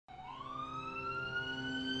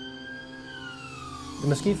The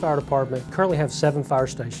Mesquite Fire Department currently has 7 fire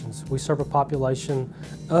stations. We serve a population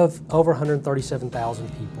of over 137,000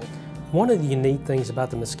 people. One of the unique things about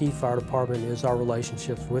the Mesquite Fire Department is our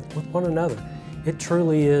relationships with one another. It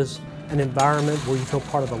truly is an environment where you feel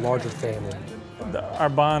part of a larger family. Our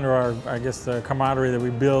bond, or I guess the camaraderie that we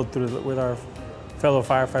build with our fellow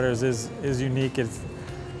firefighters is unique. It's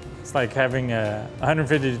like having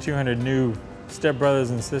 150 to 200 new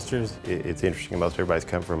stepbrothers and sisters. It's interesting, most everybody's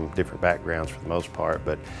come from different backgrounds for the most part,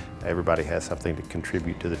 but everybody has something to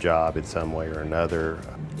contribute to the job in some way or another.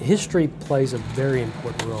 History plays a very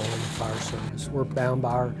important role in the fire service. We're bound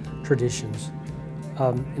by our traditions.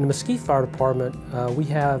 In the Mesquite Fire Department, we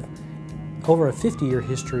have over a 50-year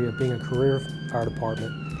history of being a career fire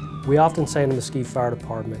department. We often say in the Mesquite Fire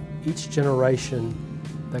Department, each generation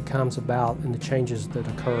that comes about and the changes that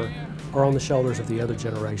occur are on the shoulders of the other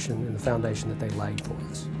generation and the foundation that they laid for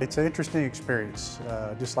us. It's an interesting experience.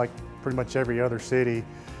 Just like pretty much every other city,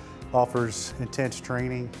 offers intense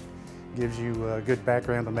training, gives you a good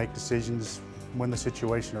background to make decisions when the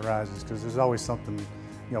situation arises, because there's always something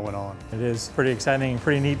going on. It is pretty exciting,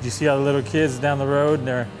 pretty neat. You see all the little kids down the road,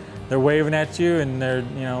 and they're waving at you, and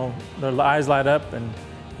their eyes light up, and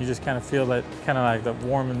you just kind of feel that like the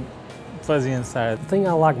warm and fuzzy inside. The thing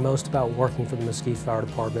I like most about working for the Mesquite Fire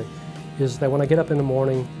Department is that when I get up in the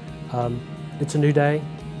morning, it's a new day.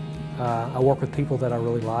 I work with people that I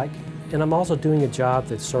really like, and I'm also doing a job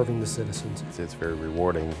that's serving the citizens. It's very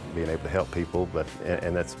rewarding being able to help people,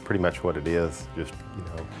 and that's pretty much what it is. Just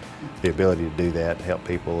the ability to do that, help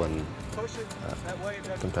people, and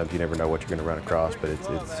sometimes you never know what you're going to run across, but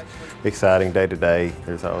it's exciting day to day.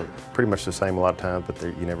 There's pretty much the same a lot of times, but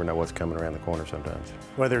you never know what's coming around the corner sometimes.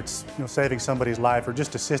 Whether it's saving somebody's life or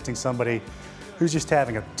just assisting somebody who's just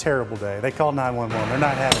having a terrible day. They call 911, they're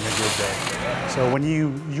not having a good day. So when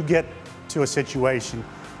you get to a situation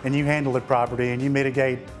and you handle it properly and you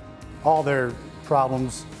mitigate all their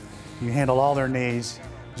problems, you handle all their needs,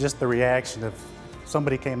 just the reaction of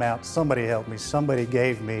somebody came out, somebody helped me, somebody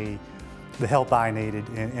gave me the help I needed,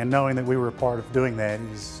 and knowing that we were a part of doing that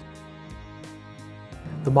is...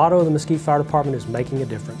 The motto of the Mesquite Fire Department is making a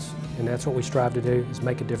difference, and that's what we strive to do, is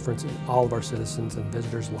make a difference in all of our citizens and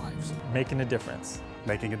visitors' lives. Making a difference.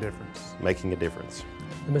 Making a difference. Making a difference.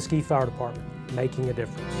 The Mesquite Fire Department, making a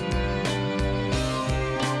difference.